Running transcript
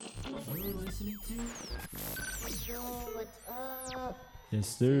listening to Yo, what's up?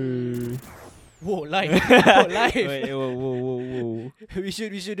 Yes, sir. Whoa, live. Whoa, live. Wait, whoa. we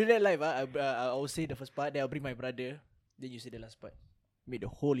should do that live. I'll say the first part, then I'll bring my brother. Then you say the last part. Make the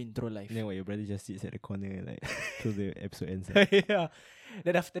whole intro live. Then what, your brother just sits at the corner like till the episode ends. Yeah.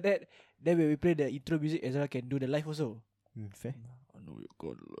 Then after that, then when we play the intro music, Ezra can do the live also. Fair. I know you're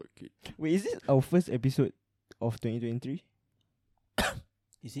gonna like it. Wait, is this our first episode of 2023?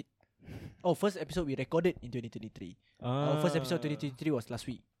 Is it? Oh, first episode we recorded in 2023. Our first episode 2023 was last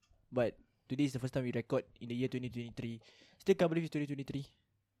week. But today is the first time we record in the year 2023. Still can't believe it's 2023.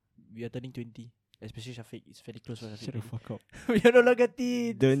 We are turning 20. Especially Syafiq. It's very close for Syafiq. Shut the fuck up. We are no longer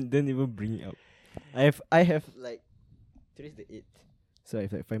teens. Don't even bring it up. I have like today's the 8th. So I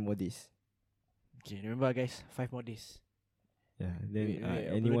have like 5 more days. Okay, remember guys, 5 more days. Yeah. Then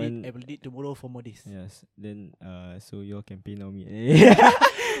anyone I will need tomorrow 4 more days. Yes. Then so y'all can pay now me.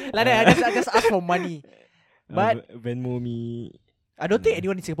 Like that, I just ask for money. But Venmo me I don't think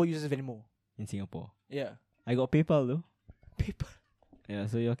anyone in Singapore uses Venmo. in Singapore. Yeah. I got PayPal though. Paper. Yeah,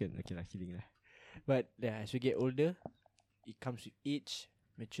 so y'all can kidding lah. But yeah, as we get older, it comes with age,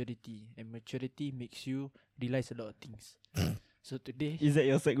 maturity, and maturity makes you realize a lot of things. So today, Is that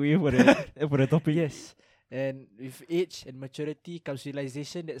your segue for the topic? yes, and with age and maturity comes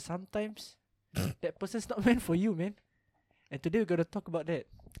realization that sometimes that person's not meant for you, man. And today we're gonna talk about that.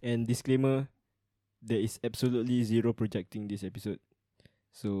 And disclaimer, there is absolutely zero projecting this episode.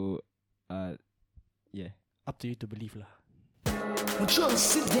 So, yeah. Up to you to believe lah. Well, try to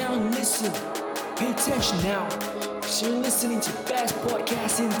sit down and listen. Pay attention now. Cause you're listening to the best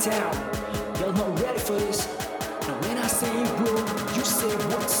podcast in town. Y'all not ready for this. Now when I say bro, you say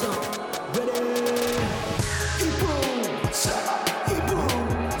what's up. Ready? Bro, what's up? Bro,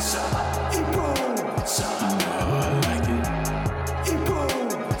 what's up? Bro, what's up? I like it. Bro,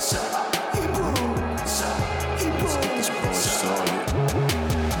 what's up? Bro, what's up? Bro, what's up?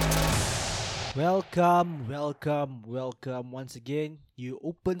 Welcome once again. You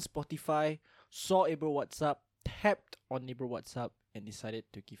open Spotify, saw Abro WhatsApp, tapped on Abro WhatsApp, and decided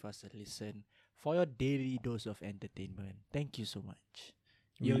to give us a listen for your daily dose of entertainment. Thank you so much.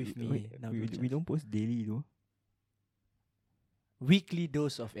 You're with me. We don't post daily though. Weekly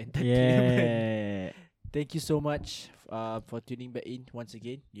dose of entertainment. Yeah. Thank you so much for tuning back in once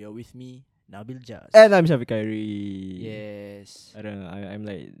again. You're with me, Nabil Jazz. And I'm Syafiq Khairi. Yes. I don't know. I'm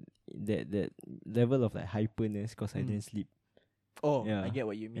like that level of like hyperness because I didn't sleep. Oh, Yeah. I get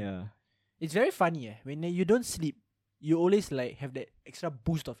what you mean. Yeah. It's very funny. When you don't sleep, you always like have that extra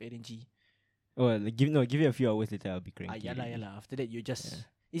boost of energy. Oh, like, give it a few hours later, I'll be cranky. Yeah. After that, you just Yeah.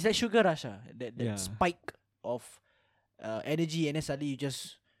 it's like sugar rush. That Yeah. spike of energy, and then suddenly you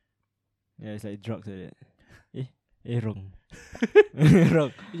just Yeah, it's like drugs like that. Wrong.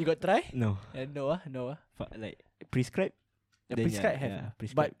 Wrong. you got try? No. No. Like prescribed. The Then prescribe yeah, have, yeah, but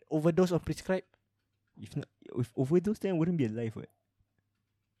prescribe. overdose of prescribe If not, with overdose, then I wouldn't be alive. What?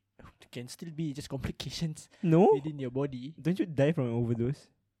 can still be just complications No. within your body. Don't you die from an overdose?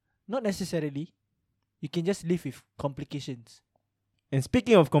 Not necessarily. You can just live with complications. And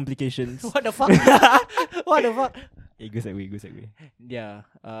speaking of complications, What the fuck? What the fuck? go segue. Yeah.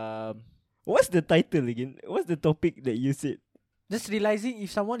 What's the title again? What's the topic that you said? Just realizing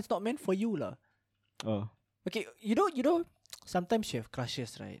if someone is not meant for you lah. Oh, Okay, you know, sometimes you have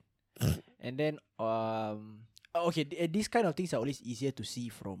crushes, right? And then, okay, these kind of things are always easier to see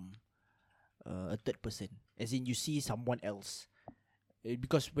from a third person. As in, you see someone else.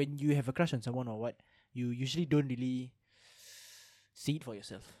 Because when you have a crush on someone or what, you usually don't really see it for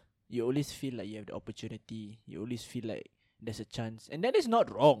yourself. You always feel like you have the opportunity. You always feel like there's a chance. And that is not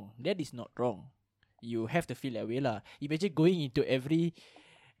wrong. You have to feel that way lah. Imagine going into every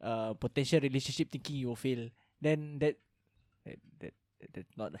potential relationship thinking you will fail, then that's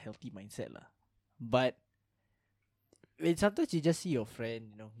not a healthy mindset lah. But when sometimes you just see your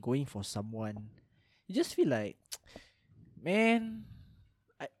friend, going for someone, you just feel like, man,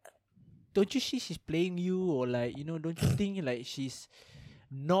 don't you see she's playing you, or like, don't you think like she's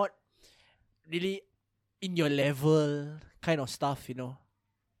not really in your level kind of stuff,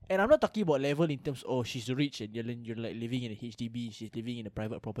 And I'm not talking about level in terms, she's rich and you're like living in a HDB, she's living in a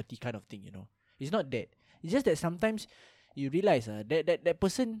private property kind of thing, It's not that. It's just that sometimes you realize that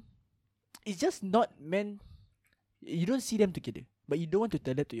person is just not meant. You don't see them together, but you don't want to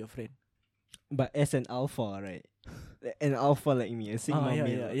tell that to your friend. but as an alpha, right? An alpha like me, a sigma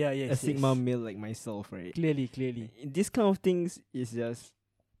male, a sigma male like myself, right? Clearly. This kind of things is just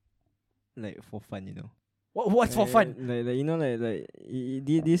like for fun, What's for fun? Like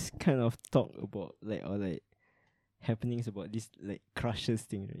this kind of talk about like, or like happenings about this like crushes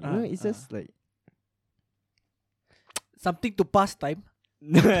thing. Right? You know, it's just like something to pass time.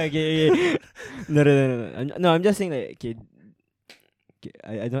 okay. No. I'm just saying like okay.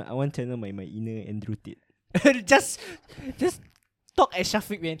 I want to channel my inner Andrew Tate. just talk as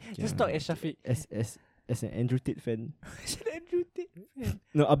Syafiq, man. Just talk as Syafiq. As an Andrew Tate fan. As an Andrew Tate fan.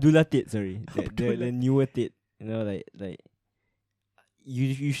 No, Abdullah Tate. Sorry, the newer Tate. You know, like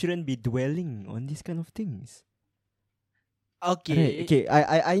you shouldn't be dwelling on these kind of things. Okay. Okay.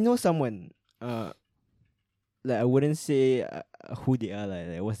 I know someone. Like I wouldn't say who they are.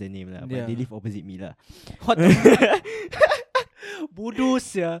 Like what's their name lah. But they live opposite me lah. What the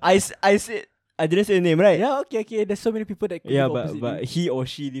Budus, yeah. I said I didn't say the name, right? Yeah, okay. There's so many people that could live opposite but you. he or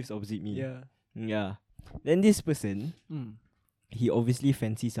she lives opposite me. Yeah. Then this person, he obviously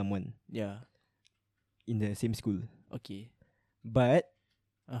fancies someone. Yeah. In the same school. Okay. But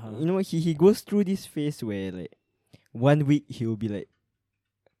you know, he goes through this phase where like 1 week he'll be like,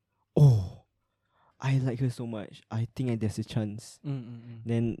 oh, I like her so much. I think there's a chance.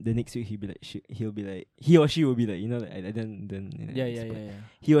 Then the next week he or she will be like, you know, like I don't. Yeah.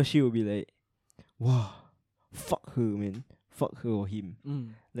 He or she will be like, wow, fuck her, man. Fuck her or him.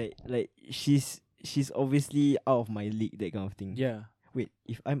 Like she's obviously out of my league, that kind of thing. Yeah. Wait,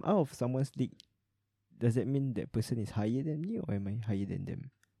 if I'm out of someone's league, does that mean that person is higher than me or am I higher than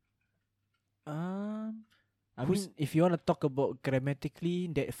them? I mean, if you want to talk about grammatically,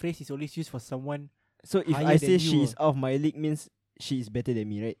 that phrase is always used for someone. So if I say she is out of my league means she is better than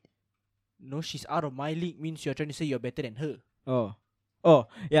me, right? No, she's out of my league means you're trying to say you're better than her. Oh,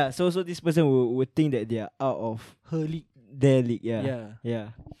 yeah. So this person would think that they are out of her league, their league. Yeah.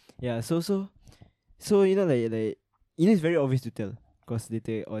 So you know, like you know, it's very obvious to tell because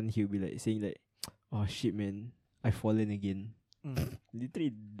later on he'll be like saying like, oh shit, man, I've fallen again.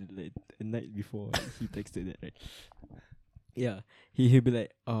 Literally, like a night before he texted that, right? Yeah, he'll be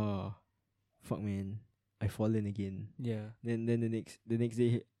like, oh, fuck, man, I've fallen again. Yeah. Then the next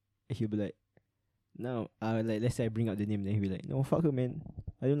day he'll be like, now like let's say I bring up the name, then he'll be like, no, fuck her, man,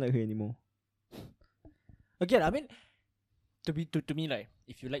 I don't like her anymore. Again, I mean, to me, like,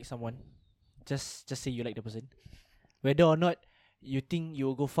 if you like someone, just say you like the person, whether or not you think you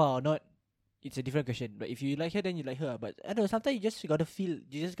will go far or not, it's a different question. But if you like her, then you like her. But I don't know, sometimes you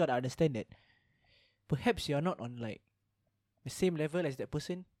just gotta understand that perhaps you're not on like the same level as that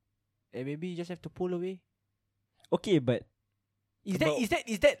person, and maybe you just have to pull away. Okay, but is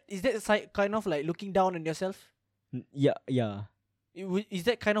that kind of like looking down on yourself? Yeah. Is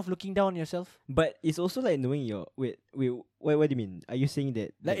that kind of looking down on yourself? But it's also like knowing your wait. What do you mean? Are you saying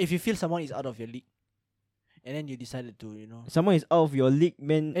that like if you feel someone is out of your league, and then you decided to, you know, someone is out of your league,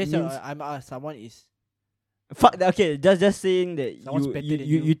 man? Someone is. Fuck. Okay, just saying that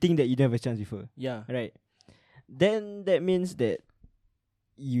you think that you don't have a chance with her. Yeah. Right. Then that means that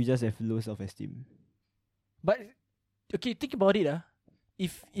you just have low self-esteem. But okay, think about it.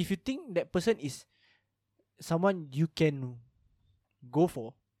 If you think that person is someone you can go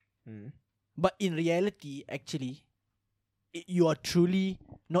for, but in reality, actually, you are truly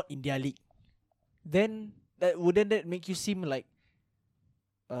not in their league, then wouldn't that make you seem like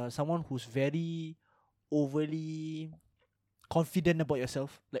someone who's very overly confident about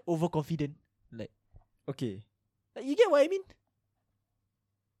yourself, like overconfident, like? Okay. Like, you get what I mean?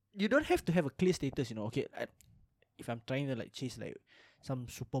 You don't have to have a clear status, you know. Okay, if I'm trying to like chase like some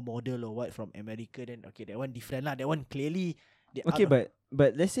supermodel or what from America, then okay, that one different lah. That one clearly. Okay, but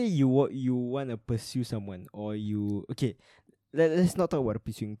let's say you want to pursue someone, or you let's not talk about the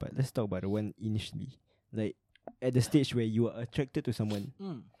pursuing part. Let's talk about the one initially, like at the stage where you are attracted to someone.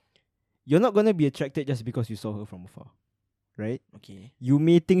 You're not gonna be attracted just because you saw her from afar, right? Okay. You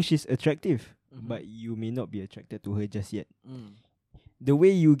may think she's attractive, but you may not be attracted to her just yet. The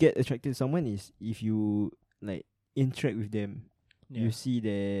way you get attracted to someone is if you like interact with them. Yeah. You see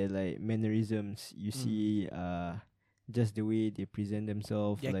their like mannerisms. You see just the way they present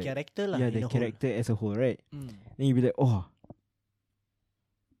themselves. Their like, character lah. Yeah, their character as a whole, right? Then you be like, oh,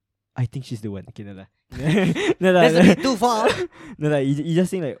 I think she's the one. Okay, no lah. That's a bit too far. No lah. You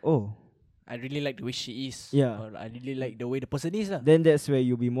just think like, oh, I really like the way she is. Yeah. Or I really like the way the person is lah. Then that's where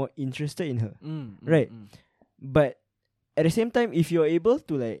you'll be more interested in her, right? But at the same time, if you're able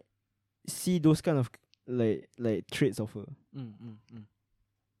to like see those kind of like traits of her,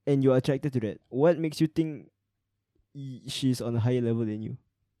 and you're attracted to that, what makes you think she's on a higher level than you?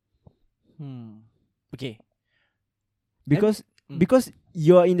 Okay. Because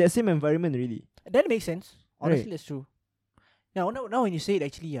you're in that same environment really. That makes sense. Honestly, Right. that's true. Now when you say it,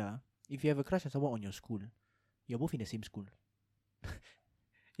 actually, if you have a crush on someone on your school, you're both in the same school.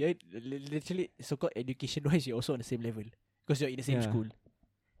 Yeah, literally, so-called education-wise, you're also on the same level because you're in the same Yeah. school.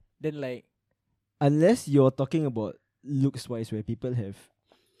 Then like, Unless you're talking about looks wise, where people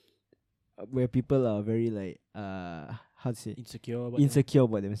are very like how to say insecure about insecure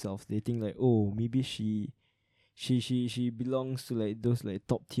about themselves. They think like, oh, maybe she belongs to like those like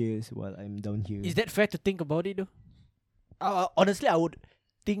top tiers while I'm down here. Is that fair to think about it though? Honestly, I would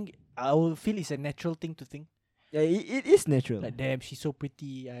feel it's a natural thing to think. Yeah, it is natural. Like, damn, she's so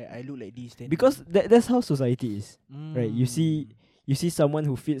pretty. I look like this. Then Because that's how society is. Right? You Mm. see someone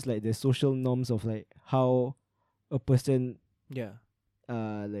who fits like the social norms of like how a person Yeah,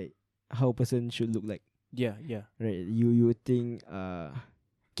 like how a person should look like. yeah. Right? You would think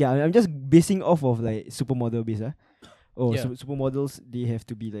okay, I'm just basing off of like supermodel base, Oh, Yeah. supermodels, they have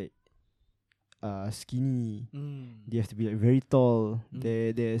to be like skinny. Mm. They have to be like very tall.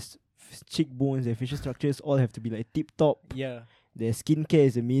 Mm. There's cheekbones, their facial structures all have to be like tip top. Yeah. Their skincare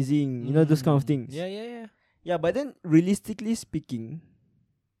is amazing. You know, those kind of things. Yeah. Yeah, but then realistically speaking,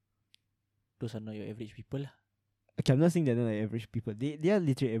 Those are not your average people lah. okay, I'm not saying they're not like average people. They are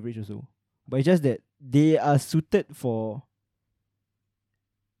literally average also. But it's just that they are suited for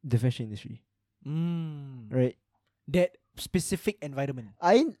the fashion industry. Right? That specific environment.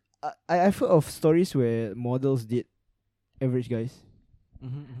 I've heard of stories where models date average guys.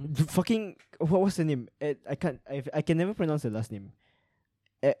 Fucking what was the name? I can never pronounce the last name.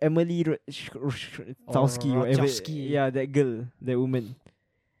 Emily Towski, whatever. Rachowski. Yeah, that girl, that woman.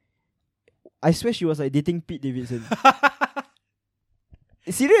 I swear she was like dating Pete Davidson.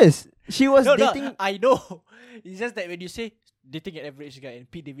 Serious? She was dating. No, I know. It's just that when you say dating an average guy and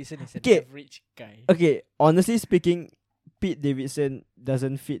Pete Davidson is an Okay. average guy. Okay, honestly speaking, Pete Davidson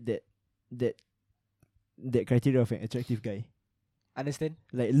doesn't fit that criteria of an attractive guy. Understand?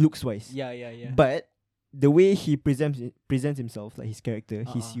 Like looks wise. Yeah. But the way he presents himself, like his character,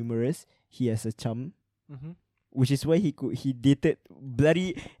 he's Uh-uh. humorous. He has a charm, Mm-hmm. which is why he dated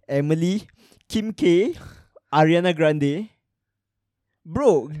bloody Emily, Kim K, Ariana Grande.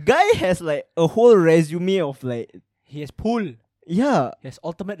 Bro, guy has like a whole resume of like, He has pull. yeah. He has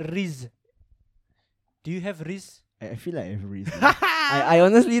ultimate riz. Do you have riz? I feel like I have riz. though. I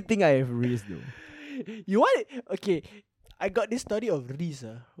honestly think I have riz though. You want it? Okay. I got this story of riz.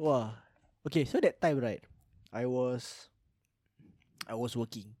 Wow. Okay, so that time right, I was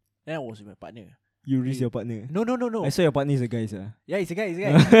working. Then I was with my partner. You riz your partner. No. I saw your partner is a guy, sir. Yeah, it's a guy.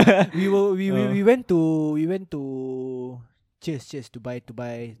 We went to Cheers to buy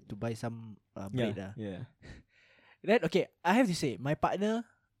some bread. Yeah. Then okay, I have to say my partner,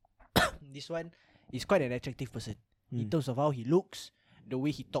 this one is quite an attractive person in terms of how he looks, the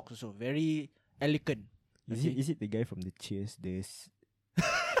way he talks also very elegant. Is it the guy from the Cheers?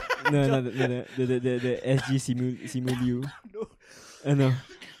 No, the SG Simuliu. No. No.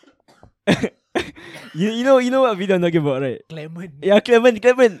 you know what video I'm talking about, right? Clement. Yeah, Clement.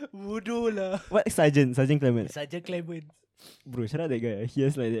 Bodoh lah. What Sergeant Clement? Sergeant Clement. Bro, shout out that guy. He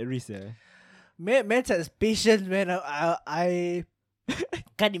has like that wrist. Man has patience, man. I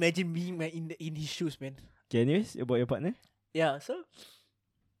can't imagine being in his shoes, man. Okay, anyways, about your partner. Yeah, so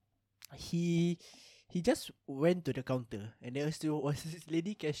he just went to the counter and there was this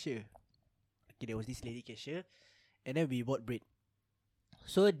lady cashier. Okay, there was this lady cashier, and then we bought bread.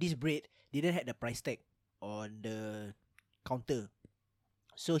 So this bread didn't have the price tag on the counter.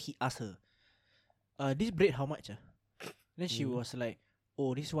 So he asked her, this bread how much? Then she was like,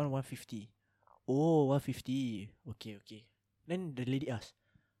 oh, this one 150. Oh, 150. Okay. Then the lady asked,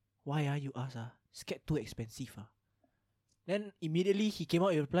 why you ask? Scared too expensive. Then immediately he came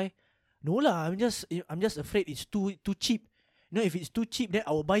out and reply, no lah, I'm just afraid it's too cheap. No, if it's too cheap, then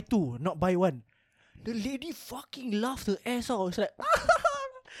I will buy two, not buy one. The lady fucking laughed her ass off. I was like,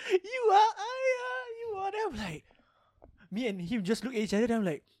 you are. Then I'm like, me and him just look at each other. And I'm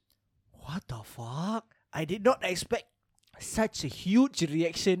like, what the fuck? I did not expect such a huge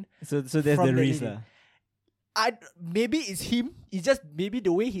reaction. So that's from the the wrist lady. lah. Maybe it's him. It's just maybe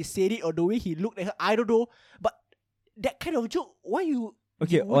the way he said it or the way he looked at her. I don't know. But that kind of joke, would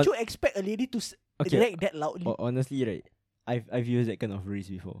you expect a lady to react that loudly? Honestly, right, I've used that kind of wrist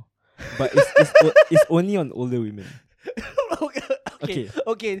before, but it's only on older women.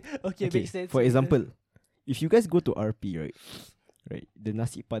 Okay, makes sense. For example, if you guys go to RP, right, the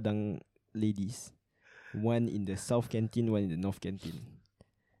nasi padang ladies, one in the south canteen, one in the north canteen.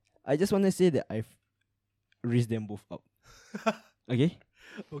 I just want to say that I've raised them both up. Okay.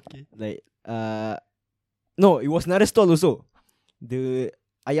 Like no, it was another stall also, the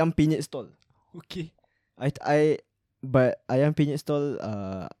ayam penyet stall. Okay. But ayam penyet stall,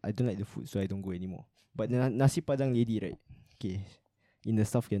 I don't like the food, so I don't go anymore. But the nasi padang lady, right? Okay, in the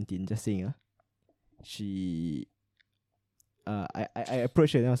South canteen, just saying she I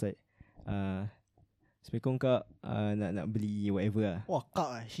approached her and I was like, Assalamualaikum kak, nak beli whatever . Wah,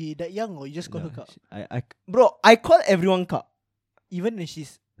 kak she that young or you just call her kak? Bro, I call everyone kak. Even when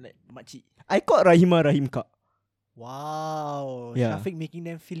she's like makcik. I call Rahim kak. Wow, Yeah. Syafiq making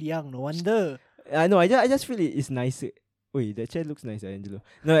them feel young. No wonder. No, I just feel it's nicer. Wait, that chair looks nicer, Angelo.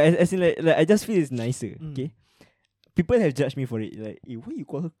 No, as in like I just feel it's nicer. Okay, people have judged me for it. Like, why you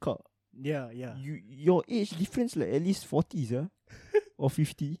call her kak? Yeah. Your age difference like at least 40s, or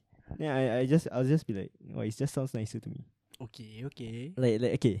 50. Then I'll just be like, oh, it just sounds nicer to me. Okay. Like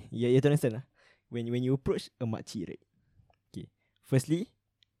okay, you have to understand when you approach a makcik, right? Okay, firstly,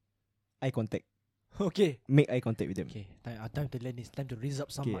 eye contact. Okay. Make eye contact with them. Okay. Time to learn this. Time to raise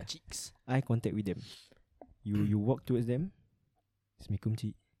up some Okay. makciks. Eye contact with them. You walk towards them. Assalamualaikum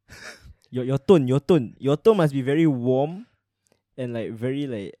cik. Your tone must be very warm and like very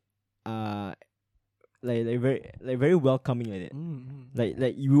like very welcoming like that.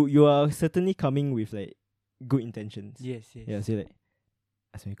 Like you are certainly coming with like good intentions. Yes. Yeah, say like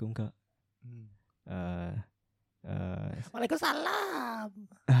Assalamualaikum kak. Waalaikumsalam.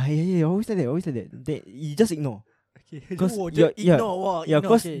 Yeah, always like that. You just ignore. Okay. Cause ignore.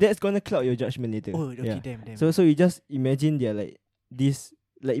 cause that's gonna cloud your judgment later. Oh, okay, yeah. damn. So you just imagine they're like this.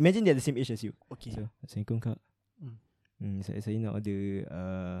 Like imagine they're the same age as you. Okay. So Assalamualaikum kak. Saya nak order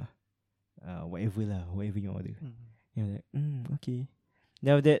whatever you order. You're like okay.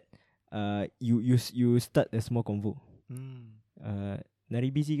 Then after that you start a small convo.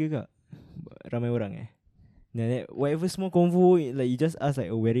 Nari busy ke kak? Ramai orang Then whatever small convo, like you just ask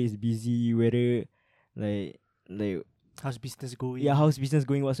like whether it's busy, whether like how's business going? Yeah, how's business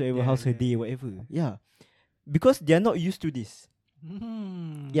going whatsoever, how's her day, whatever. Yeah. Because they're not used to this.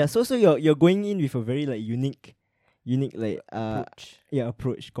 Yeah, so you're going in with a very like unique like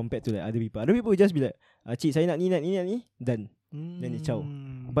approach compared to like other people. Other people will just be like, cik saya nak ni done. Then they ciao.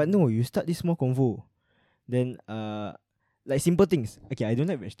 But no, you start this small convo. Then like simple things. Okay, I don't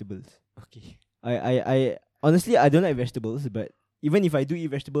like vegetables. Okay. I honestly I don't like vegetables, but even if I do eat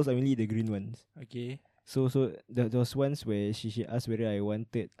vegetables, I only eat the green ones. Okay. So there was once where she asked whether I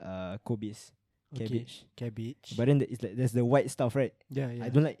wanted kobis, cabbage. But then it's like there's the white stuff, right? Yeah.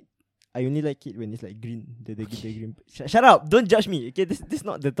 I only like it when it's like green. The green. Shut up! Don't judge me. Okay, this is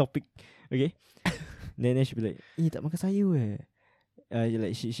not the topic. Okay. Then she be like, tak makan sayur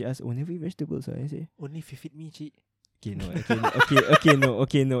like she asked, never eat vegetables. I say, only if you feed me, cik. Okay, no.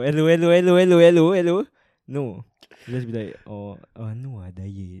 Hello. No. Just be like, no,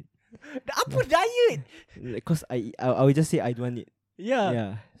 diet. Apa diet? Cause I will just say I don't want it.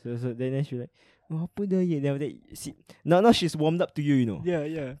 Yeah. So then she be like, apa diet? Then after that, see, now she's warmed up to you, you know.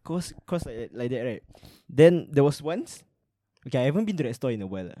 Yeah. Cause like that, right? Then there was once, okay, I haven't been to that store in a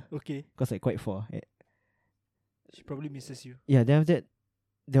while. Okay. Cause like quite far. She probably misses you. Yeah. Then after that,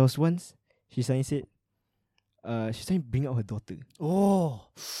 there was once she suddenly said, she's trying to bring out her daughter. Oh.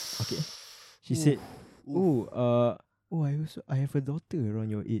 Okay. She said, I have a daughter around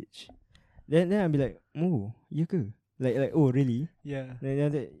your age. Then I'll be like, ya ke? Like oh really? Yeah. Then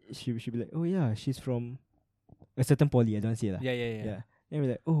after that she be like, oh yeah, she's from a certain poly. I don't say lah. Yeah. Then I'll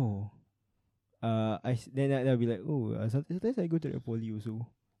be like, then I'll be like, sometimes I go to the poly also,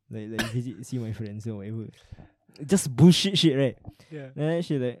 like visit, see my friends or whatever. Just bullshit shit, right? Yeah. Then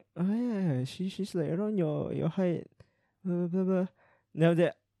she like, she's like around your height, blah blah blah. Now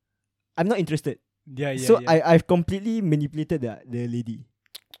that I'm not interested. Yeah. So I've completely manipulated the lady.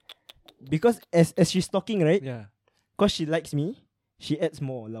 Because as she's talking, right? Yeah. Cause she likes me, she adds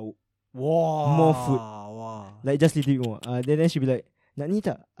more lauk. Wow. More food. Wow. Like just little bit more. Then she be like, nak ni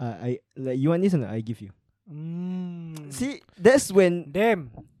tak? I like you want this or not? I give you. See, that's when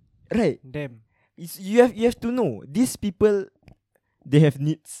Damn. right. Damn. You have to know these people, they have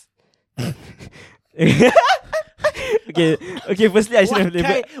needs. Okay. Firstly, I shouldn't have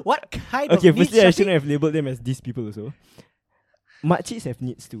labeled. What kind Okay, of needs? firstly, I shouldn't have labeled them as these people also. Makciks have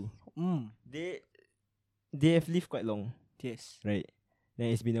needs too. They have lived quite long, Yes. right? Then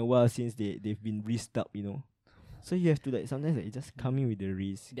it's been a while since they've been restuck, you know. So you have to like sometimes like just come in with the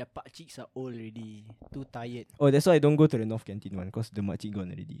risk. Their pakciks are old already. Too tired. Oh, that's why I don't go to the North Canteen one, cause the makcik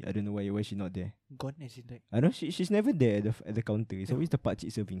gone already. I don't know why she's not there. Gone as in like. I know she's never there at the counter. It's always the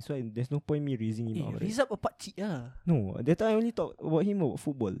pakcik serving. So there's no point me raising him out. Right? Raise up a pakcik lah. No, that time I only talk about him about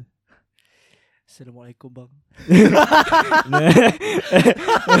football. Assalamualaikum bang.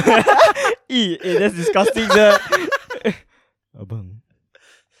 That's disgusting. Abang,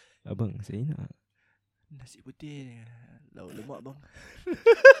 saya nak nasi putih lauk lemak bang.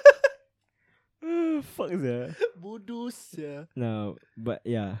 Fuck the. Bodoh sia. No, but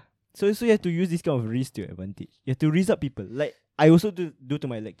yeah. So you have to use this kind of risk to your advantage. You have to risk up people. Like I also do to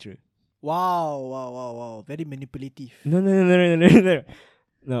my lecturer. Wow. Very manipulative. No.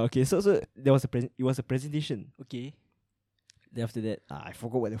 No, okay. So there was it was a presentation. Okay. Then after that, I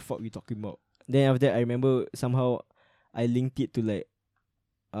forgot what the fuck we talking about. Then after that, I remember somehow I linked it to like,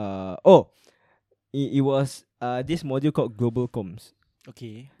 it was this module called Global Comms.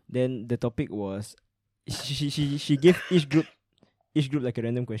 Okay. Then the topic was, she gave each group like a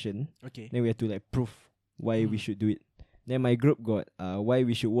random question. Okay. Then we had to like prove why we should do it. Then my group got why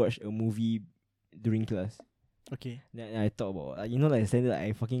we should watch a movie during class. Okay. Then I talk about like standard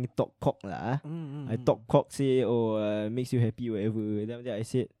I fucking talk cock lah. I talk cock say makes you happy whatever. Then after that I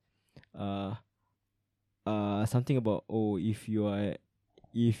said something about if you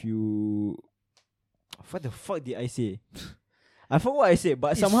what the fuck did I say? I forgot what I said,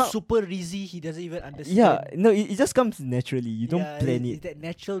 but it's somehow super easy. He doesn't even understand. yeah, no, it just comes naturally. You don't plan It's it. that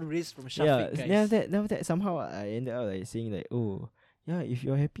natural risk from Syafiq, Yeah, guys. then after that somehow I ended up like saying like, if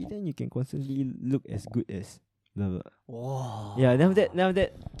you're happy, then you can constantly look as good as blah blah. Wow. Yeah, then after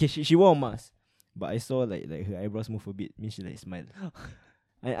that, okay, she wore a mask, but I saw like her eyebrows move a bit. Means she like smiled.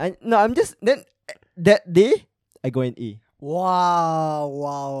 I'm just then that day I got an A. Wow.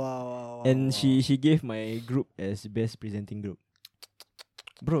 And she gave my group as best presenting group.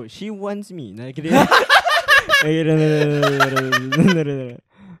 Bro, she wants me. No.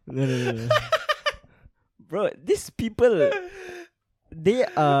 Bro, these people, they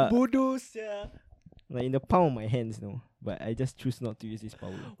are Bodoh sia. like in the palm of my hands, no. But I just choose not to use this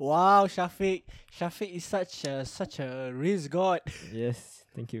power. Wow, Syafiq is such a risk god. Yes,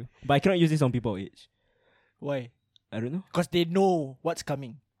 thank you. But I cannot use this on people our age. Why? I don't know. Because they know what's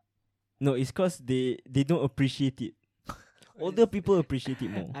coming. No, it's because they don't appreciate it. Older people appreciate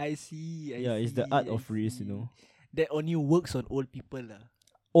it more. I see. It's the art of risk, you know. That only works on old people lah.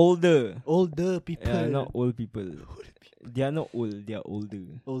 Older people. Yeah, not old people. They are not old, they are older.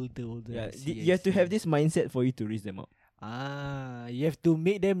 Older. Yeah, I see, you have to have this mindset for you to risk them out. You have to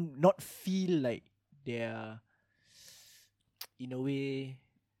make them not feel like they're in a way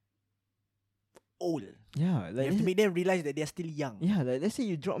old. Yeah, You like have to make them realize that they're still young. yeah, like let's say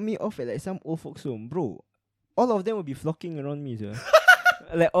you drop me off at like some old folks home, bro. All of them will be flocking around me, sir.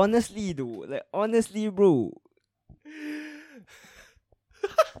 Like honestly, bro.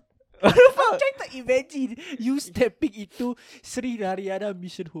 I'm trying to imagine you stepping into Sri Narayana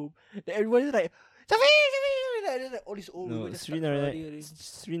Mission Home. That everyone is like, Syafiq, all these old people just start running.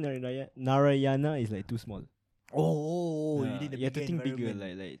 Sri Narayana is like too small. Oh, Yeah, you need a you have to bigger think bigger,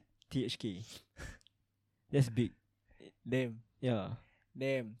 environment. like THK. That's big. Damn.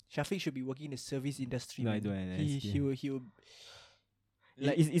 Syafiq should be working in the service industry. No, I man. don't. He will.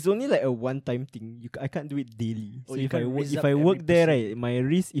 Like it's only like a one-time thing. I can't do it daily. Oh, So you if I can't raise if up I every work there, person. right, my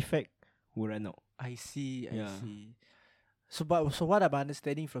risk effect will run out. I see. Yeah. So what I'm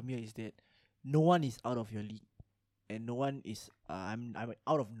understanding from here is that no one is out of your league, and no one is. I'm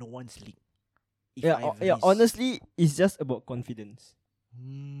out of no one's league. If I've risked. Honestly, it's just about confidence.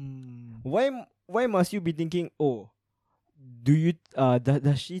 Why must you be thinking? Oh, do you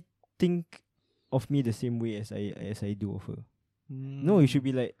does she think of me the same way as I do of her? No, you should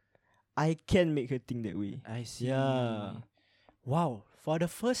be like, I can make her think that way. I see. Yeah. Wow. For the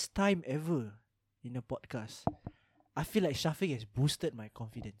first time ever in a podcast, I feel like Syafiq has boosted my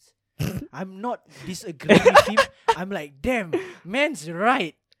confidence. I'm not disagreeing with him. I'm like, damn, man's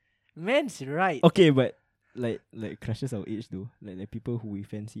right. Okay, but like crushes our age though, like people who we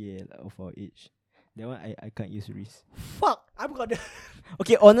fancy of our age. That one I can't use risk. Fuck, I'm gonna.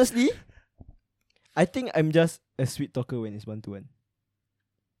 Okay, honestly, I think I'm just a sweet talker when it's 1-to-1.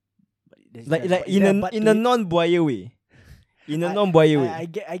 Like in a non-buaya way. In a non-buaya way.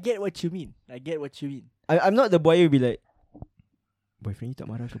 I get what you mean. I'm not the buaya who be like, boyfriend you tak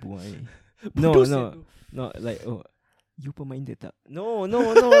marah ke buat No, not like, oh, you pemain dia tak? No,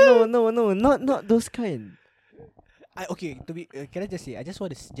 not those kind. Can I just say, I just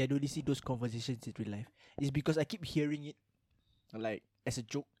want to genuinely see those conversations in real life. It's because I keep hearing it, like as a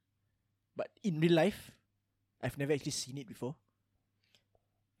joke, but in real life, I've never actually seen it before.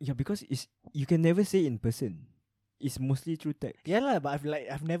 Yeah, because you can never say in person. It's mostly through text. Yeah lah, but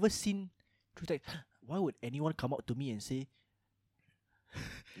I've never seen through text. Why would anyone come out to me and say,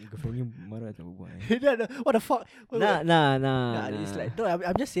 girlfriend you marah tak buat no, what the fuck? Nah. It's like, no,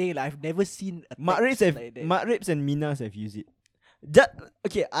 I'm just saying, like, I've never seen a Mak text Rips like that. Mak Rips and Minas have used it.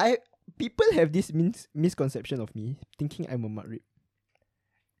 Okay, people have this misconception of me thinking I'm a Mak Rip.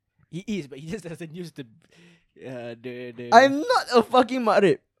 He is, but he just doesn't use the I'm not a fucking Mak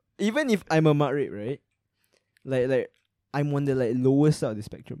Rip. even if I'm a mat rape, right? Like I'm on the like lowest side of the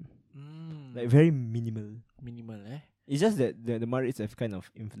spectrum. Like very minimal. Minimal, eh? It's just that the mat rapes have kind of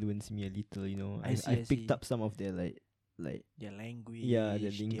influenced me a little, you know. I I picked see. up some of their like Their language, Yeah,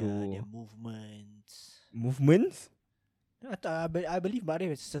 the lingo. their movements. movements. I believe Mario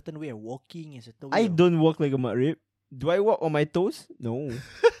has a certain way of walking, a certain way I of don't walk like a mat rape. Do I walk on my toes? No.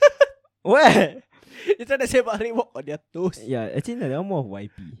 What? You're trying to say Mario walk on their toes. Yeah, actually no, they're more of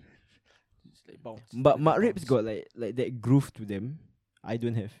YP. It's like bounce. But Like mat bounce. rapes got like that groove to them. I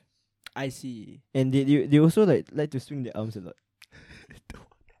don't have. I see. And they also like to swing their arms a lot.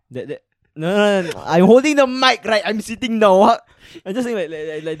 that no, I'm holding the mic, right? I'm sitting down. What? I'm just saying like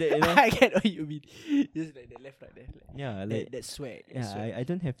that, you know. I get what you mean. Just like the left, right, left. Like Yeah, like that swag. That yeah, swag. I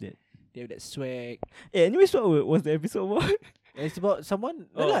don't have that. They have that swag. Yeah, anyways, what was the episode about? It's about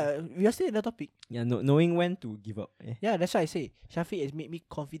someone. Oh. No lah, we are still in the topic. Yeah, knowing when to give up. Eh. Yeah, that's why I say Syafiq has made me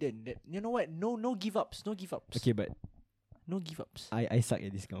confident that you know what? No give ups. No give ups. Okay, but No give ups. I suck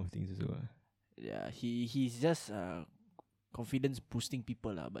at this kind of things also. Yeah, he's just confidence boosting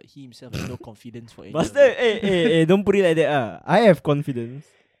people lah, but he himself has no confidence for any of Master, it. hey, don't put it like that. I have confidence.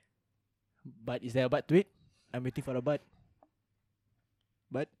 But is there a but to it? I'm waiting for a but.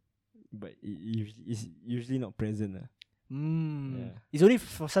 But it's usually not present. Yeah. It's only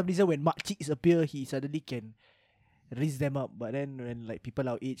for some reason when mark chicks appear, he suddenly can raise them up. But then when like people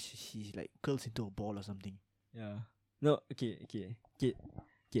our age, he like curls into a ball or something. Yeah. No, okay.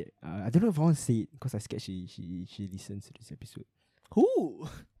 I don't know if I want to say it because I scared she listens to this episode. Who?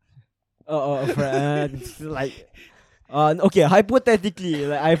 Like, okay. Hypothetically,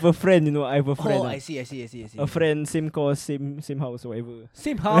 like I have a friend. You know, I have a friend. Oh, I see. A friend, same course, same house, or whatever.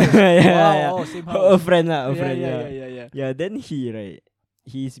 Same house. Yeah. Wow, same A house. friend lah, a friend. Yeah. Yeah. Yeah. Then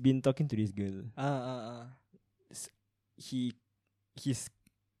he's been talking to this girl. He's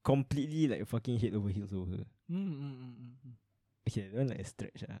completely like fucking head over heels over her. Okay, I don't like a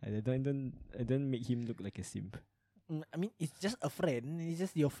stretch. I don't make him look like a simp. I mean, it's just a friend. It's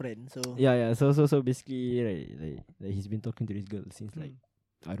just your friend. So Yeah. So basically, right, like he's been talking to this girl since like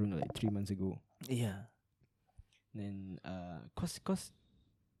I don't know, like 3 months ago. yeah. Then cause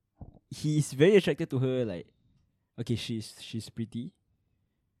he's very attracted to her. Like, okay, she's pretty.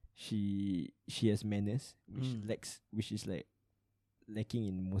 She has manners, which is like lacking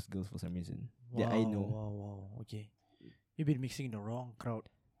in most girls for some reason that I know. Wow. Okay. You've been mixing in the wrong crowd.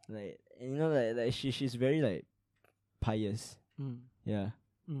 Like, you know, like she's very like pious. Yeah.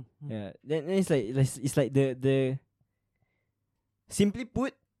 Yeah. Then it's like the simply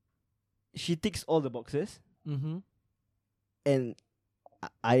put, she ticks all the boxes, and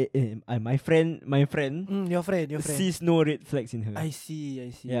my friend Your friend. sees no red flags in her. I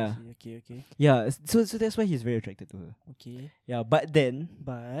see. Yeah. Okay. Yeah. So that's why he's very attracted to her. Okay. Yeah. But then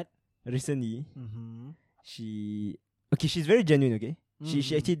But recently, she's very genuine. Okay.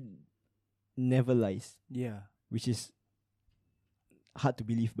 She actually never lies, yeah. which is hard to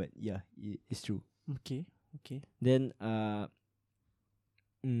believe, but yeah, it's true. Okay. Then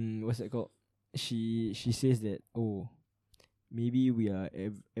what's that called? She says that, oh, maybe we are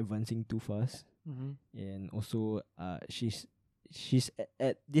advancing too fast, and also she's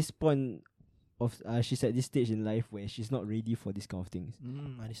at this point of she's at this stage in life where she's not ready for this kind of things.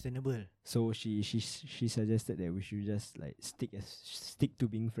 Understandable. So she suggested that we should just like stick to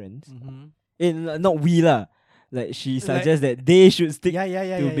being friends. Not we lah. Like she suggests that they should stick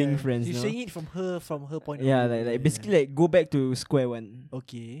to being friends. She's no? saying it from her point of Yeah, view. like basically like go back to square one.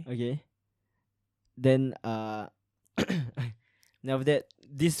 Okay. Okay. Then now that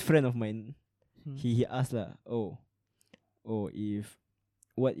this friend of mine, he asked lah, what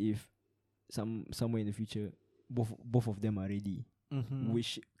if somewhere in the future both of them are ready,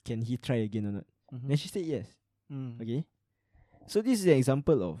 which can he try again or not? Then she said yes. Okay. So this is an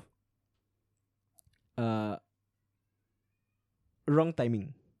example of wrong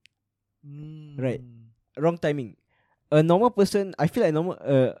timing. Right. Wrong timing. A normal person, I feel like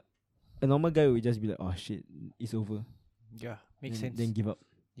a normal guy would just be like, oh shit, it's over. Yeah, makes sense. Then give up.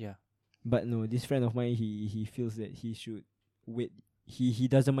 Yeah. But no, this friend of mine, he feels that he should wait. He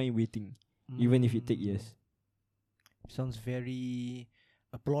doesn't mind waiting, even if it take years. Sounds very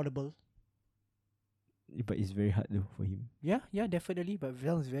applaudable. But it's very hard though for him. Yeah, definitely. But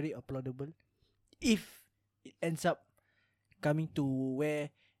sounds very applaudable. If it ends up coming to where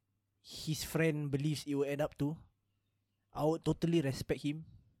his friend believes it will end up to, I would totally respect him.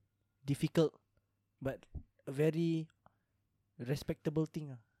 Difficult, but a very respectable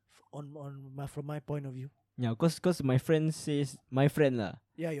thing from my point of view. Yeah, cause my friend lah.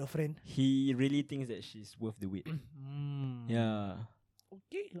 Yeah, your friend. He really thinks that she's worth the wait. Yeah.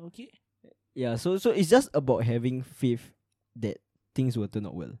 Okay. Yeah, so it's just about having faith that things will turn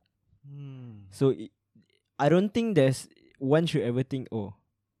out well. So I don't think there's one should ever think, oh,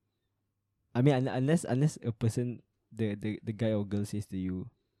 I mean, unless a person, the guy or girl says to you,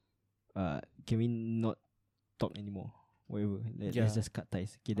 can we not talk anymore? Whatever. Let's just cut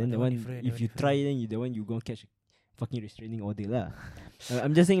ties. Okay, then that the one one, different, if that one you try, then the one you gonna catch fucking restraining order lah.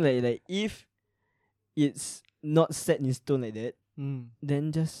 I'm just saying like if it's not set in stone like that,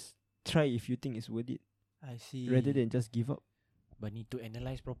 then just try if you think it's worth it, I see. rather than just give up. But need to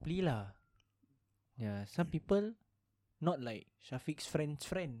analyze properly lah. Yeah, some people not like Syafiq's friend's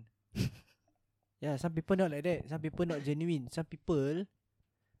friend. Yeah, some people not like that. Some people not genuine. Some people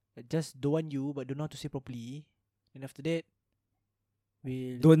just don't want you but don't know how to say properly. And after that,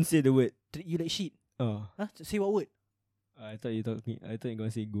 will Don't say the word. treat you like shit. Oh, Huh? Say what word? I thought you gonna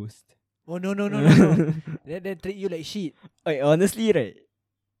say ghost. Oh no. Then treat you like shit. Wait, honestly, right?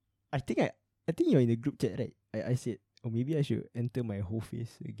 I think you're in the group chat, right? I said, oh, maybe I should enter my whole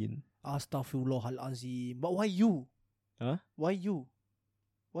face again. Astaghfirullahalazim. But why you? Huh? Why you?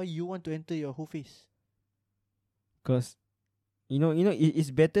 Why you want to enter your whole face? Cause,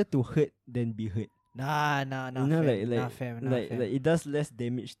 it's better to hurt than be hurt. Nah, fam. Like it does less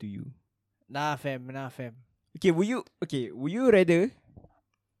damage to you. Nah, fam. Okay, would you rather?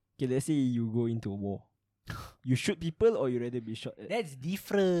 Okay, let's say you go into a war. You shoot people or you rather be shot at? That's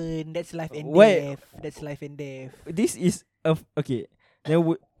different. That's life and Why? death. That's life and death. This is okay. Then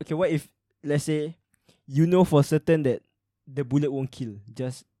what if, let's say, you know for certain that the bullet won't kill,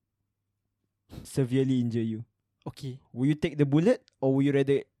 just severely injure you. Okay. Will you take the bullet or will you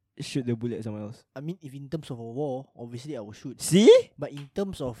rather shoot the bullet at someone else? I mean, if in terms of a war, obviously I will shoot. See? But in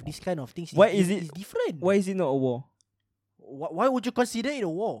terms of this kind of things, Why is it it's different? Why is it not a war? Why would you consider it a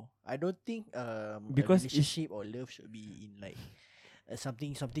war? I don't think Because a relationship or love should be in like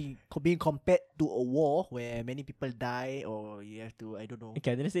something being compared to a war where many people die or you have to, I don't know.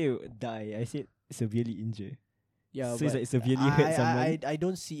 Okay, I didn't say you die. I said severely injure. Yeah, so it's like severely hurt someone. I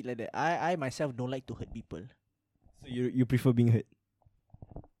don't see it like that. I myself don't like to hurt people. So you prefer being hurt?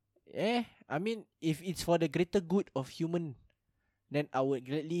 I mean, if it's for the greater good of human, then I would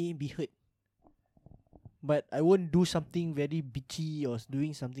gladly be hurt. But I won't do something very bitchy or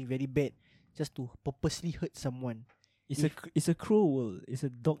doing something very bad just to purposely hurt someone. It's a cruel world. It's a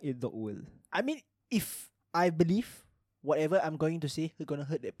dog-eat-dog world. I mean, if I believe whatever I'm going to say is gonna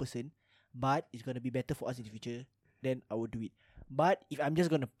hurt that person, but it's gonna be better for us in the future, then I will do it. But if I'm just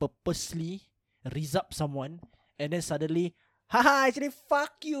gonna purposely raise up someone and then suddenly, haha, actually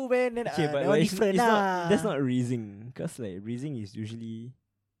fuck you, man. Then Okay, but that different lah. that's not raising. Cause like raising is usually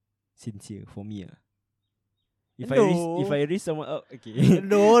sincere for me. If I raise someone up, okay.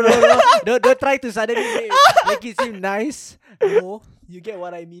 No. Don't try to suddenly make it seem nice. No, you get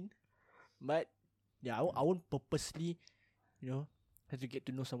what I mean. But yeah, I won't purposely, have to get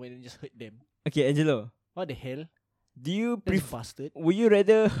to know someone and just hurt them. Okay, Angelo. What the hell? Do you That's prefer? bastard. Would you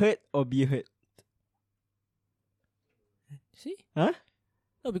rather hurt or be hurt? See? Huh?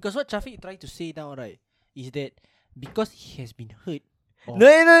 No, because what Shafiq tried to say now, right, is that because he has been hurt. No.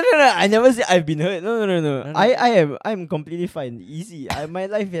 I never said I've been hurt. No. I'm completely fine. Easy. My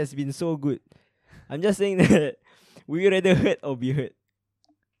life has been so good. I'm just saying that would you rather hurt or be hurt?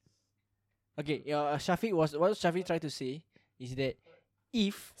 Okay, Shafiq what Shafiq tried to say is that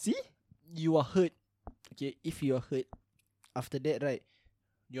if See? you are hurt, okay, if you are hurt, after that, right,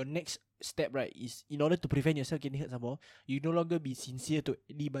 your next step, right, is in order to prevent yourself getting hurt some more, you no longer be sincere to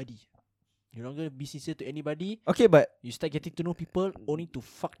anybody. You no longer be sincere to anybody. Okay, but you start getting to know people only to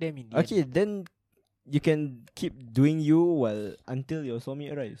fuck them in the okay, end. then you can keep doing you until your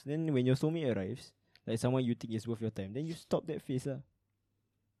soulmate arrives. Then when your soulmate arrives, like someone you think is worth your time, then you stop that phase.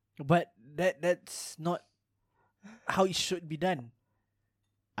 But that's not how it should be done.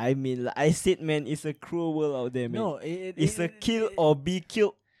 I mean, like I said, man, it's a cruel world out there, man. No, it's a kill or be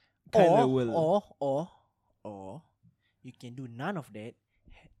killed kind of world. Or you can do none of that.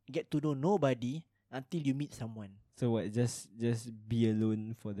 Get to know nobody until you meet someone. So what? Just be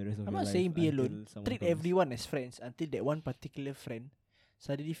alone for the rest of your life. I'm not saying be alone. Treat comes. everyone as friends until that one particular friend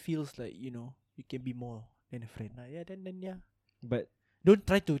suddenly feels like you can be more than a friend. Then. But don't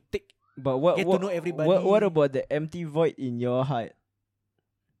try to take. But what? Get to know everybody. What about the empty void in your heart?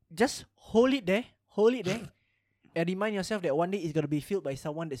 Just hold it there. And remind yourself that one day it's gonna be filled by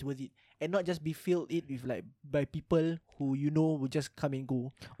someone that's worth it, and not just be filled it with like by people who will just come and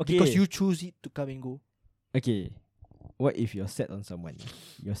go. Okay. Because you choose it to come and go. Okay. What if you're set on someone?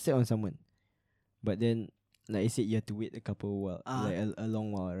 But then, like I said, you have to wait a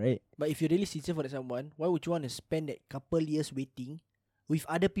long while, right? But if you're really sincere for that someone, why would you want to spend that couple years waiting, with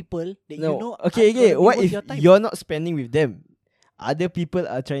other people that you No. know. Okay, aren't okay. gonna be What worth if your time. you're not spending with them? Other people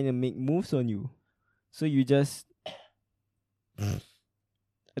are trying to make moves on you, so you just.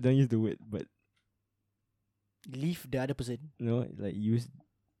 I don't use the word, but leave the other person? like use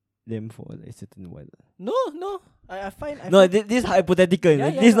them for like a certain while. No. I find. No, this is hypothetical. Yeah,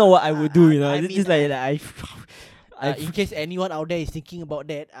 this is no, not what I would do. I This mean, is like I. in case anyone out there is thinking about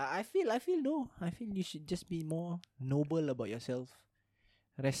that, I feel no. I feel you should just be more noble about yourself.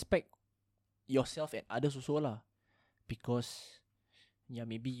 Respect yourself and others also lah. Because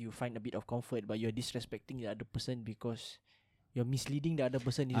maybe you find a bit of comfort, but you're disrespecting the other person because you're misleading the other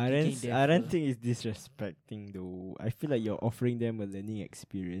person. I don't think it's disrespecting though. I feel like you're offering them a learning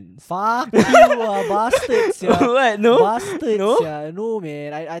experience. Fuck you, bastards. What? No? Bastards. No? No,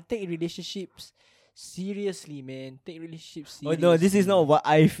 man. I take relationships seriously, man. Take relationships Oh seriously. no, this is not what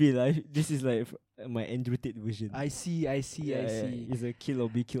I feel. This is like my Andrew Tate version. I see. It's a kill or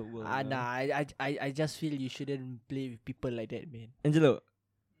be killed world. Nah, I just feel you shouldn't play with people like that, man. Angelo,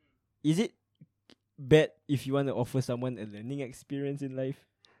 is it bad if you want to offer someone a learning experience in life?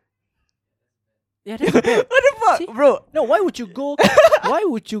 Yeah, that's bad. What the fuck, See? bro? No, why would you go? Why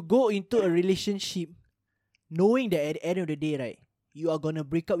would you go into a relationship knowing that at the end of the day, right, you are gonna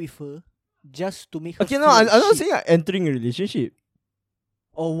break up with her just to make her Okay, feel no, I'm like not shit? saying I'm entering a relationship.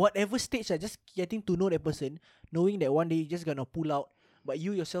 Or whatever stage, just getting to know that person, knowing that one day you're just gonna pull out, but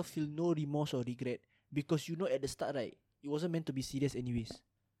you yourself feel no remorse or regret because you know at the start, right, it wasn't meant to be serious anyways.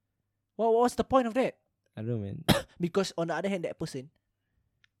 What's the point of that? I don't know, man. Because on the other hand, that person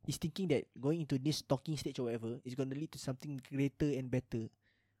is thinking that going into this talking stage or whatever is gonna lead to something greater and better.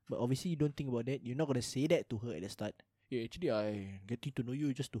 But obviously you don't think about that. You're not gonna say that to her at the start. Yeah, actually I getting to know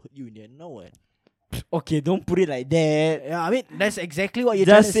you just to hurt you in the end. Now what? Okay, don't put it like that. Yeah, I mean that's exactly what you're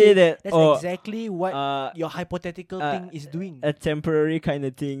Just trying to say say. that. That's exactly what uh, your hypothetical thing is doing. a temporary kind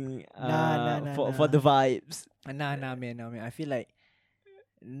of thing. Nah, for the vibes. Nah, man. I feel like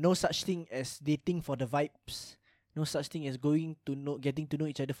no such thing as dating for the vibes. No such thing as getting to know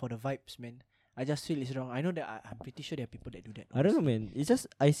each other for the vibes, man. I just feel it's wrong. I know that I'm pretty sure there are people that do that. I don't know, man. It's just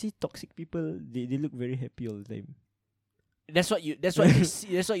I see toxic people. They look very happy all the time. That's what you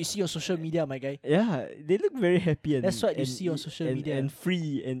see. That's what you see on social media, my guy. Yeah, they look very happy and That's what you see on social media. and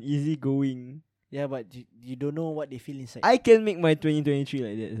free and easygoing. Yeah, but you don't know what they feel inside. I can make my 2023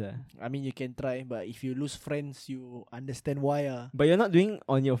 like that, sir. I mean, you can try, but if you lose friends, you understand why. But you're not doing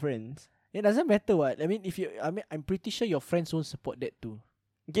on your friends. It doesn't matter what. I mean, I'm pretty sure your friends won't support that too.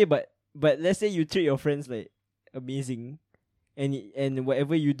 Okay, but let's say you treat your friends like amazing, and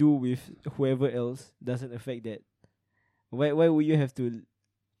whatever you do with whoever else doesn't affect that. Why would you have to?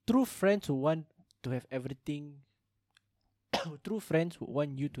 True friends who want to have everything. True friends who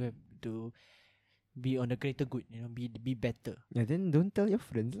want you to have to be on the greater good. Be better. Yeah, then don't tell your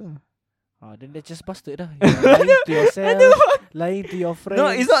friends lah. Then that's just busted lah. You're lying to yourself, lying to your friends. No,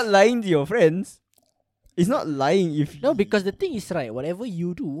 it's not lying to your friends. It's not lying if No, because the thing is right. Whatever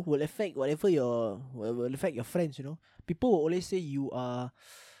you do will affect will affect your friends. People will always say you are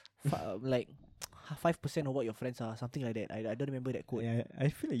like 5% of what your friends are, something like that. I don't remember that quote. Yeah, I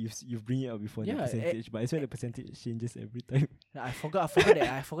feel like you've bring it up before the Yeah, percentage, but I swear the percentage changes every time. I forgot the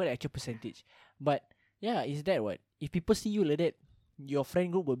actual percentage. But yeah, is that what? If people see you like that, your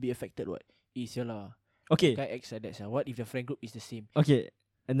friend group will be affected. What? Is lah. Okay. Guy acts like that. So what if the friend group is the same? Okay,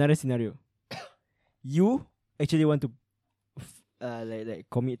 another scenario. You actually want to like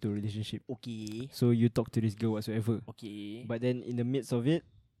commit to a relationship. Okay. So you talk to this girl whatsoever. Okay. But then in the midst of it,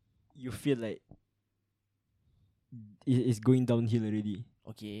 you feel like it's going downhill already.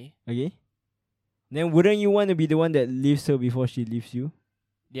 Okay. Okay? Then wouldn't you want to be the one that leaves her before she leaves you?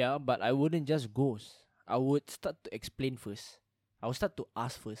 Yeah, but I wouldn't just ghost. I would start to explain first. I would start to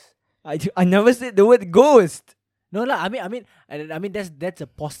ask first. I never said the word ghost. No lah. I mean that's a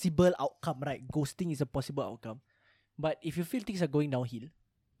possible outcome, right? Ghosting is a possible outcome. But if you feel things are going downhill,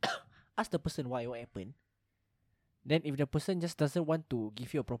 ask the person why, what happened. Then if the person just doesn't want to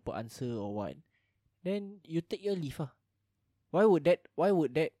give you a proper answer or what, then you take your leave. Why would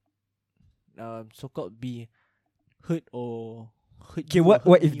that so called be hurt or hurt? Okay, you what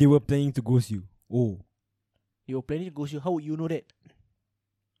or hurt if you? they were planning to ghost you? Oh. You were planning to ghost you? How would you know that?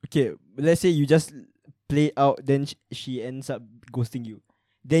 Okay, let's say you just play out, then she ends up ghosting you.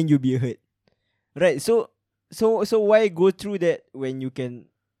 Then you'll be hurt. Right, so why go through that when you can?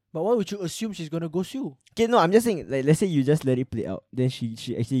 But why would you assume she's gonna ghost you? Okay, no, I'm just saying, like, let's say you just let it play out, then she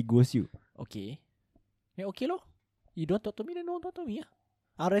actually ghosts you. Okay. Yeah, okay lor. You don't talk to me, then don't talk to me.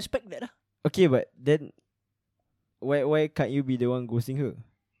 I respect that. Okay, but then why can't you be the one ghosting her?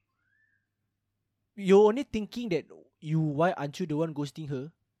 You're only thinking that why aren't you the one ghosting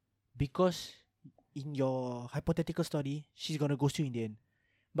her? Because in your hypothetical story, she's gonna ghost you in the end.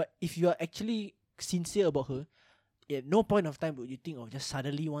 But if you are actually sincere about her, at no point of time would you think of just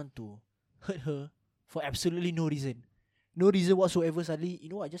suddenly want to hurt her for absolutely no reason. No reason whatsoever. Suddenly,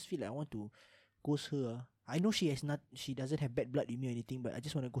 I just feel like I want to ghost her. I know she doesn't have bad blood with me or anything, but I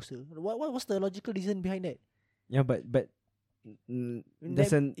just want to ghost her. What's the logical reason behind that? Yeah, but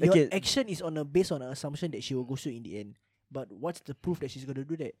doesn't Your okay. action is based on an assumption that she will ghost you in the end. But what's the proof that she's gonna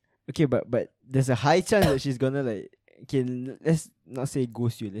do that? Okay, but there's a high chance that she's gonna like. Okay, let's not say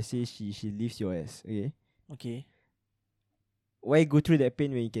ghost you. Let's say she leaves your ass. Okay. Okay. Why go through that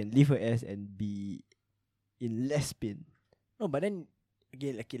pain when you can leave her ass and be in less pain? No, but then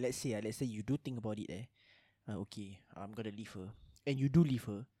okay, let's say you do think about it. Okay, I'm gonna leave her, and you do leave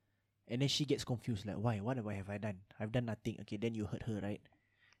her, and then she gets confused. Like, why? What have I done? I've done nothing. Okay, then you hurt her, right?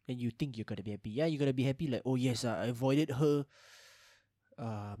 Then you think you're gonna be happy. Yeah, you're gonna be happy. Like, oh yes, I avoided her,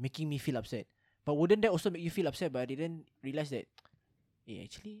 making me feel upset. But wouldn't that also make you feel upset? But I didn't realize that. Hey,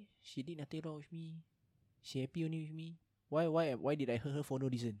 actually, she did nothing wrong with me. She happy only with me. Why did I hurt her for no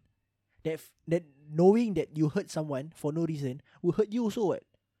reason? That knowing that you hurt someone for no reason will hurt you also, what?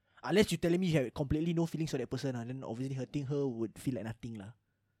 Unless you telling me you have completely no feelings for that person, then obviously hurting her would feel like nothing lah.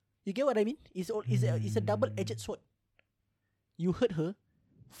 You get what I mean? It's a double-edged sword. You hurt her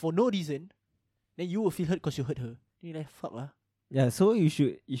for no reason, then you will feel hurt because you hurt her. You're like, fuck lah. Yeah, so you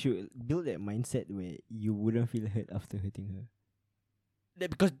should build that mindset where you wouldn't feel hurt after hurting her.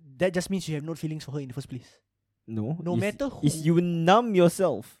 Because that just means you have no feelings for her in the first place. No. No matter who. Is you numb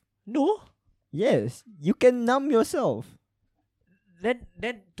yourself. No. Yes, you can numb yourself.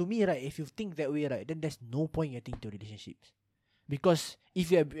 Then to me, right, if you think that way, right, then there's no point getting into relationships. Because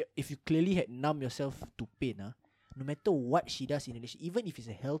if you clearly had numb yourself to pain, no matter what she does in a relationship, even if it's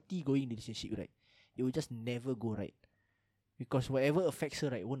a healthy going relationship, right, it will just never go right. Because whatever affects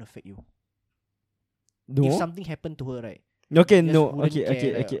her, right, won't affect you. No. If something happened to her, right. Okay, no. wouldn't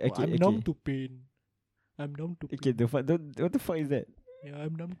Okay. care, I'm numb to pain. I'm numb to pain. Okay, what the fuck is that? Yeah,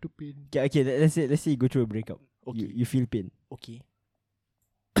 I'm numb to pain. Okay, let's say you go through a breakup. Okay. You feel pain. Okay.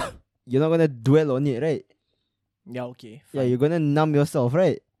 You're not gonna dwell on it, right? Yeah, okay. Yeah, Fine. you're gonna numb yourself,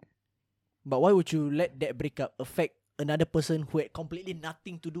 right? But why would you let that breakup affect another person who had completely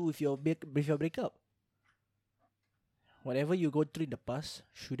nothing to do with your breakup? Whatever you go through in the past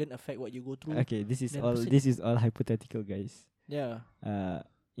shouldn't affect what you go through. Okay, this is 100%. all hypothetical, guys. Yeah. I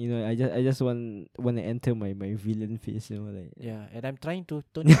just want to enter my villain face, like. Yeah, and I'm trying to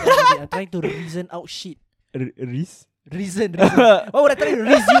I'm trying to reason out shit. Reason. Why would I try to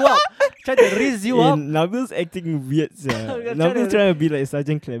reason you up? Try to reason you up. Nabil's acting weird, I'm Nabil's trying to be like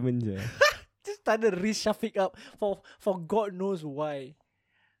Sergeant Clement, Just trying to reason Syafiq up for God knows why.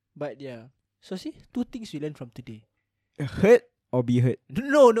 But yeah. So see, two things we learned from today. Hurt or be hurt?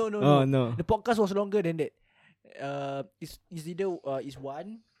 No. Oh no. The podcast was longer than that. It's either is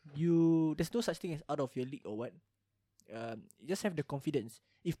one, there's no such thing as out of your league or what. You just have the confidence.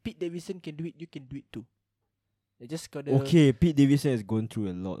 If Pete Davidson can do it, you can do it too. You just gotta. Okay, Pete Davidson has gone through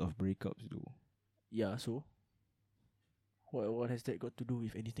a lot of breakups though. Yeah, so what has that got to do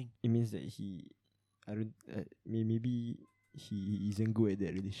with anything? It means that maybe he isn't good at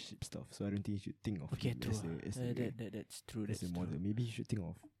that relationship stuff, so I don't think he should think of him True. as That's true. as a model. Maybe he should think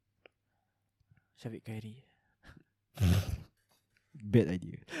of Syafiq Khairi. bad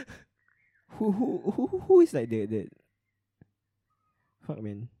idea. Who is like that? Fuck,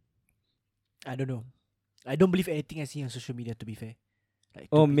 man. I don't know. I don't believe anything I see on social media, to be fair. Like,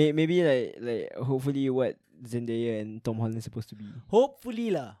 maybe like hopefully what Zendaya and Tom Holland is supposed to be.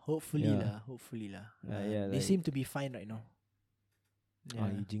 Hopefully lah. Yeah, they seem to be fine right now. Yeah.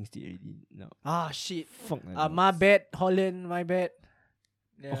 You jinxed it already. No. Shit. Fuck. My bad, Holland. My bad.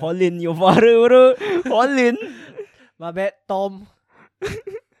 Yeah. Holland, your father, bro. Holland. My bad, Tom.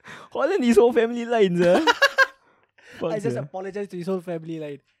 Holland, his whole family lines, I just apologize to his whole family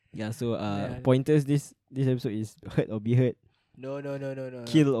line. Yeah, so pointers this episode is hurt or be hurt. No.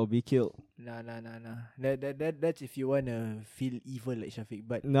 Kill or be killed. Nah. That's if you wanna feel evil like Syafiq.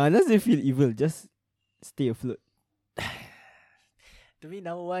 But not say feel evil, just stay afloat. To me,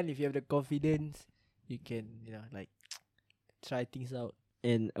 number one, if you have the confidence, you can try things out.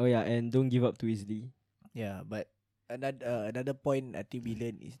 And and don't give up too easily. Yeah, but another point I think we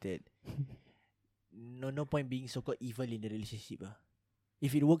learned is that no point being so called evil in the relationship.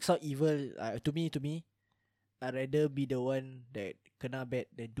 If it works out evil, to me, I'd rather be the one that kena bad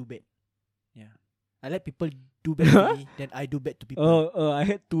than do bad. Yeah, I let people do bad to me than I do bad to people. I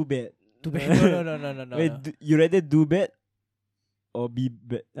had too bad. Too bad. No. Wait, you rather do bad or be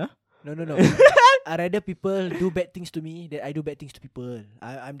bad? Huh? No. I rather people do bad things to me than I do bad things to people.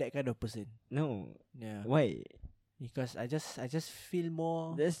 I'm that kind of person. No. Yeah. Why? Because I just feel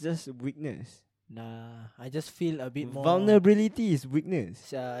more. That's just weakness. Nah, I just feel a bit more. Vulnerability is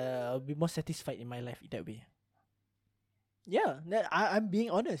weakness. A bit more satisfied in my life in that way. Yeah, I'm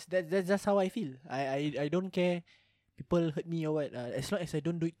being honest. That's just how I feel. I don't care. People hurt me or what. As long as I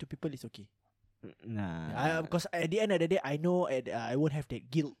don't do it to people, it's okay. Nah. Because at the end of the day, I know I won't have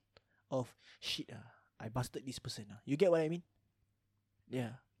that guilt of shit. I busted this person. You get what I mean?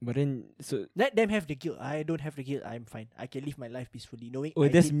 Yeah. But then, so Let them have the guilt. I don't have the guilt. I'm fine. I can live my life peacefully, knowing.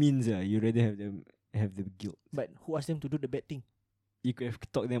 that means you rather have them have the guilt. But who asked them to do the bad thing? You could have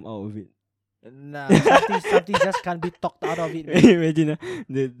talked them out of it. Nah, something just can't be talked out of it. Man. Imagine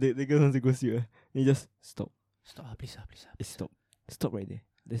the girl wants to go see you. You just stop. Stop, please. Stop right there.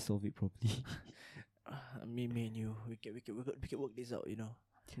 Let's solve it properly. Me and you, we can work this out.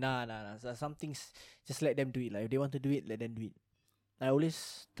 Nah. So some things, just let them do it. Like if they want to do it, let them do it. I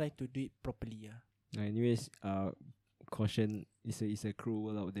always try to do it properly. Anyways, caution. It's a cruel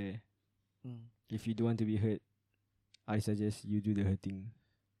world out there. If you don't want to be hurt, I suggest you do the hurting.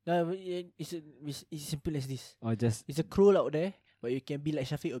 No, it's simple as this. Or just It's a cruel out there, but you can be like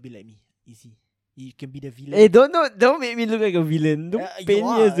Syafiq or be like me. Easy. You can be the villain. hey, don't make me look like a villain. Don't paint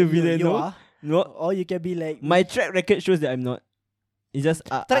me as the villain. You No, are. no. Or you can be like My track record shows that I'm not. It's just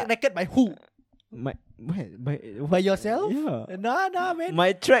track record by who? my By yourself? Yeah. Nah, man.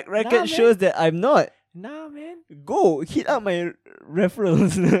 My track record man. shows that I'm not. Nah, man. Go hit up my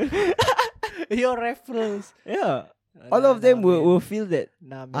referrals. Your referrals. Yeah. All of them will feel that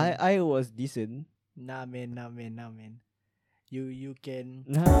Nah, man. I was decent. Nah, man. You can.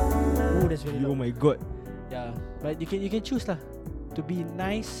 Nah. Oh, that's very Oh loud. my god. Yeah, but you can choose lah to be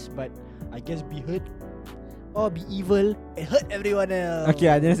nice, but I guess be hurt or be evil and hurt everyone else. Okay,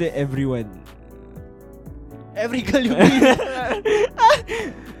 I didn't say everyone. Every girl you meet.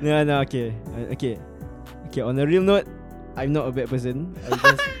 No, okay. Okay, on a real note, I'm not a bad person. I'm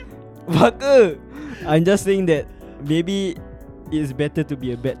just fucker. I'm just saying that maybe it's better to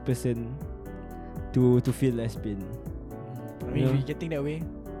be a bad person to feel less pain. I mean, we can think that way,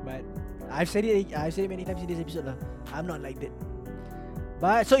 but I've said it many times in this episode lah. I'm not like that.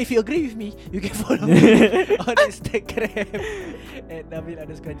 But so if you agree with me, you can follow me on Instagram at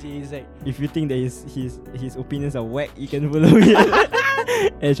Nabil_JZ. If you think that his opinions are whack, you can follow me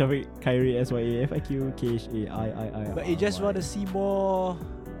at Syafiq Khairi SYAFIQ KHAII. But you just want to see more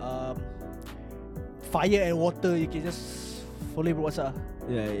fire and water, you can just follow him on WhatsApp.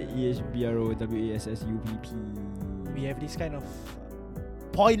 Yeah, EHBROWASSUPP. We have this kind of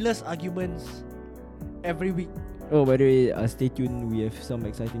pointless arguments every week. Oh, by the way, stay tuned. We have some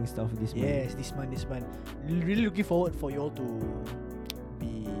exciting stuff this month. Yes, this month. Really looking forward for you all to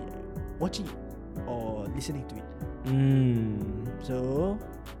be watching it or listening to it. So,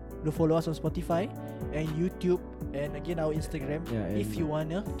 do follow us on Spotify and YouTube, and again our Instagram. Yeah, if you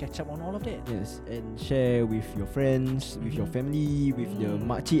wanna catch up on all of that. Yes, and share with your friends, with your family, with the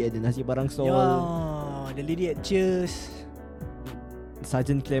makcik at the nasi barang stall, Yeah, the lady at Cheers.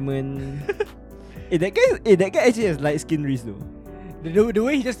 Sergeant Clement. That guy actually has light skin wrist though. The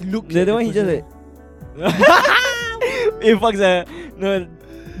way he just looks. The one he just like. Fucks no,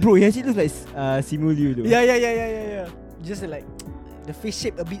 bro, he actually looks like Simu Liu though. Yeah. Just like the face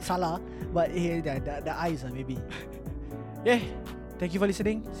shape a bit salah, but the eyes maybe. Yeah. Thank you for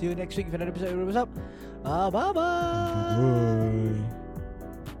listening. See you next week with another episode of Wassupp. Bye bye.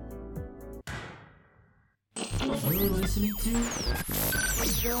 You're listening to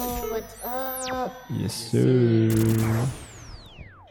Yo, what's up? Yes, sir.